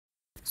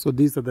So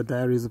these are the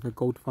diaries of a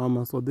goat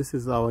farmer. So this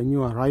is our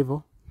new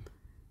arrival.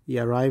 He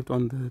arrived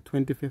on the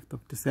 25th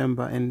of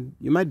December, and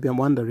you might be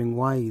wondering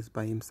why he's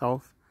by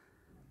himself.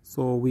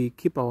 So we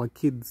keep our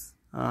kids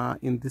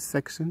in this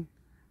section.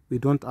 We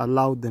don't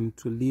allow them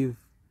to leave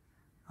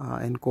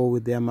and go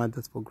with their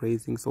mothers for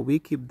grazing. So we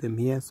keep them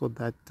here so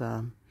that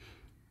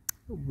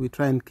we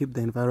try and keep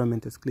the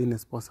environment as clean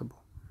as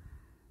possible.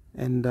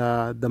 And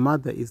the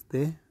mother is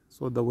there,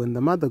 so that when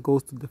the mother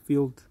goes to the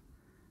field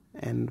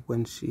and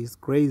when she's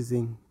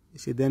grazing,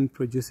 she then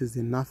produces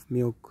enough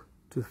milk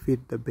to feed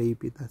the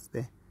baby that's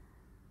there.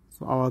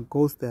 So our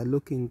goats, they're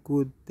looking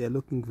good, they're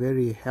looking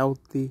very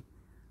healthy.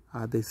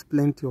 There's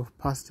plenty of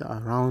pasture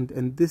around,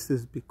 and this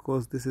is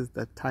because this is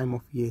the time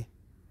of year.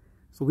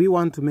 So we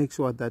want to make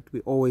sure that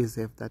we always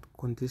have that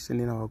condition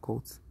in our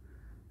goats.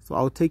 So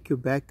I'll take you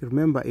back.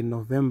 Remember, in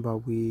November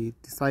we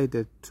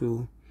decided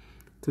to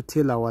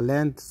till our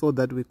land so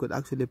that we could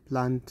actually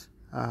plant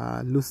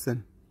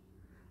lucerne.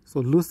 So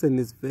lucerne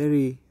is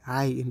very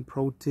high in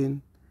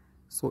protein,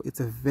 so it's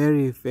a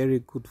very, very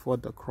good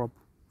fodder crop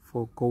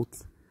for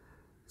goats.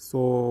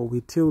 So we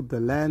tilled the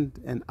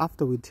land, and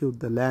after we tilled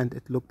the land,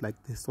 it looked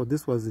like this. So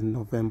this was in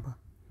November.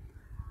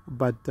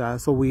 But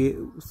so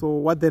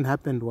what then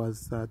happened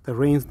was the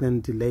rains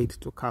then delayed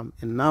to come,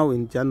 and now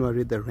in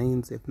January the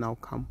rains have now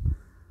come.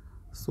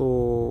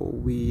 So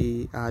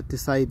we are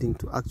deciding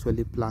to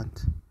actually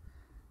plant.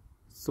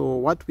 So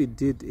what we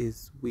did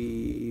is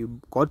we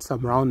got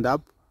some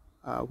Roundup.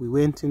 We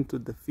went into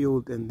the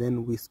field and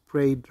then we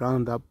sprayed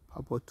Roundup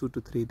about 2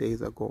 to 3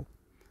 days ago.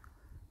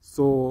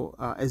 So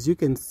as you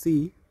can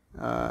see,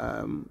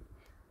 that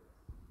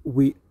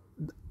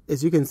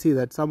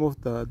some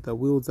of the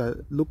weeds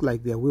look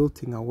like they're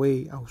wilting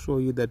away. I'll show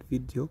you that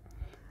video.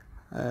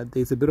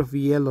 There's a bit of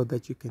yellow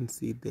that you can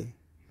see there.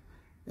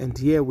 And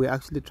here we're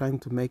actually trying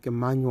to make a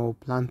manual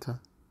planter.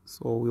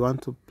 So we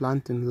want to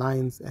plant in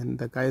lines, and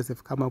the guys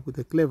have come up with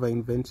a clever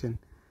invention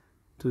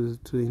to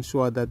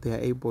ensure that they are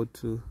able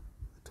to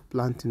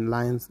plant in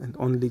lines and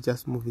only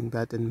just moving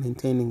that and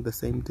maintaining the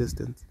same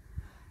distance.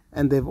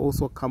 And they've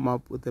also come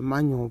up with a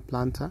manual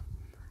planter,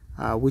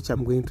 which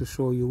I'm going to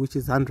show you, which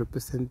is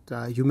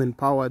 100% human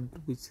powered,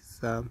 which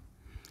is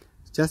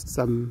just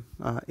some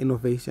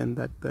innovation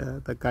that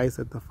the guys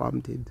at the farm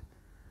did.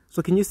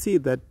 So can you see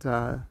that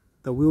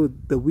the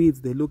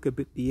weeds, they look a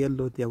bit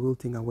yellow, they are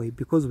wilting away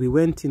because we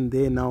went in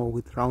there now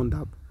with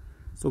Roundup.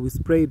 So we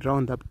sprayed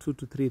Roundup 2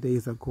 to 3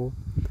 days ago,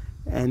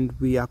 and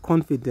we are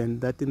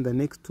confident that in the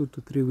next 2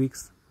 to 3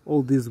 weeks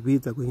all these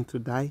weeds are going to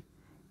die,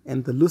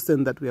 and the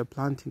lucerne that we are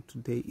planting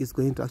today is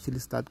going to actually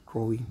start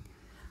growing.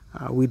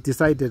 We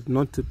decided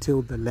not to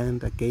till the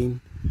land again,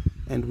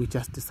 and we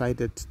just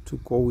decided to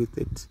go with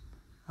it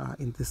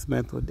in this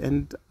method.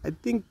 And I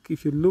think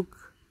if you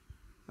look,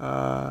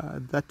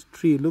 that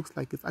tree looks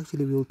like it's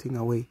actually wilting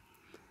away.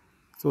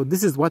 So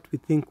this is what we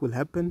think will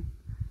happen.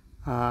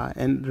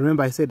 And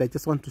remember, I said I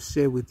just want to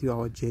share with you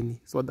our journey.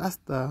 So that's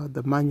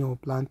the manual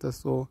planter.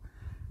 So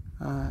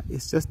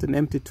it's just an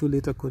empty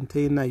 2-liter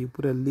container. You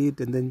put a lid,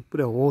 and then you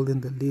put a hole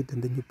in the lid,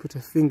 and then you put a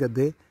finger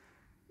there,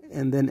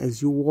 and then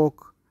as you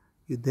walk,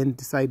 you then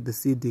decide the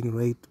seeding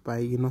rate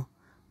by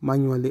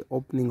manually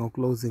opening or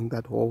closing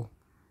that hole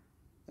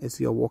as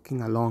you're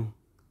walking along.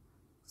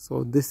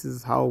 So this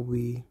is how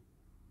we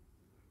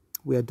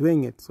are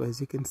doing it. So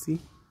as you can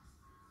see,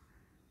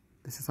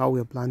 this is how we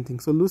are planting.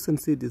 So lucerne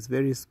seed is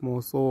very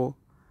small, so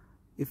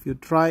if you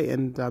try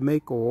and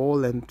make a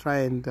hole and try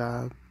and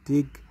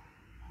dig,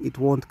 it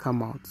won't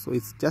come out. So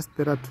it's just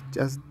better to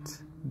just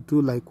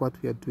do like what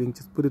we are doing.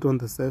 Just put it on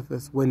the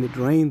surface. When it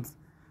rains,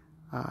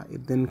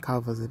 it then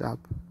covers it up.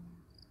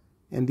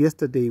 And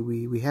yesterday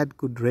we had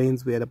good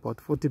rains. We had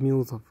about 40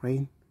 mils of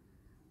rain.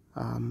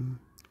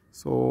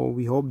 So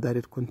we hope that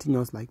it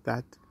continues like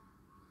that,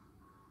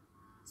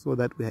 so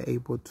that we are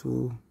able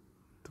to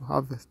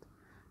harvest.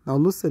 Now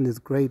lucerne is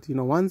great.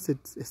 Once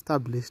it's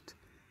established,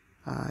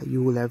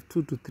 you will have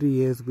 2 to 3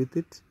 years with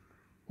it.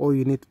 All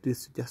you need to do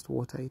is to just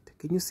water it.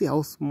 Can you see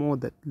how small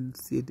that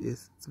seed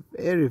is? It's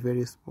very,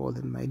 very small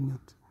and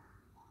minute.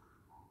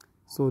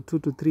 So 2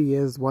 to 3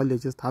 years while you're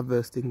just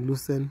harvesting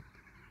lucerne,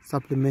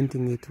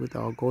 supplementing it with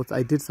our goats.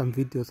 I did some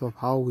videos of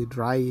how we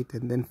dry it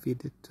and then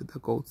feed it to the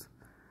goats.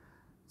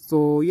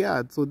 So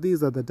yeah, so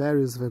these are the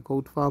diaries of a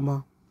goat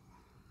farmer.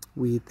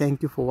 We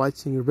thank you for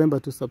watching. Remember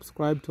to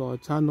subscribe to our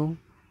channel,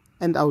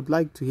 and I would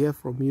like to hear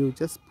from you.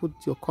 Just put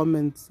your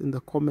comments in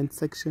the comment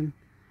section,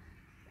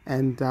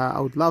 and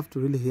I would love to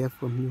really hear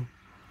from you.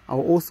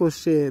 I'll also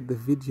share the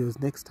videos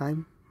next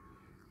time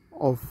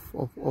of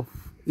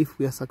if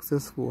we are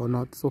successful or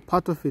not. So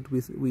part of it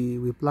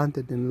we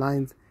planted in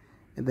lines,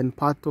 and then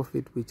part of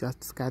it we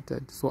just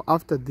scattered. So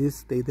after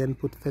this, they then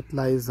put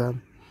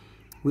fertilizer.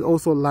 We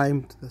also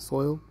limed the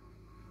soil.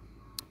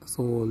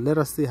 So let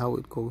us see how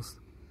it goes.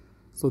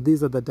 So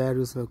these are the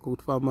diaries of a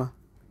goat farmer.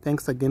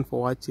 Thanks again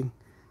for watching,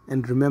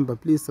 and remember,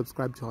 please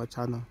subscribe to our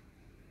channel.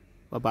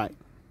 Bye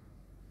bye.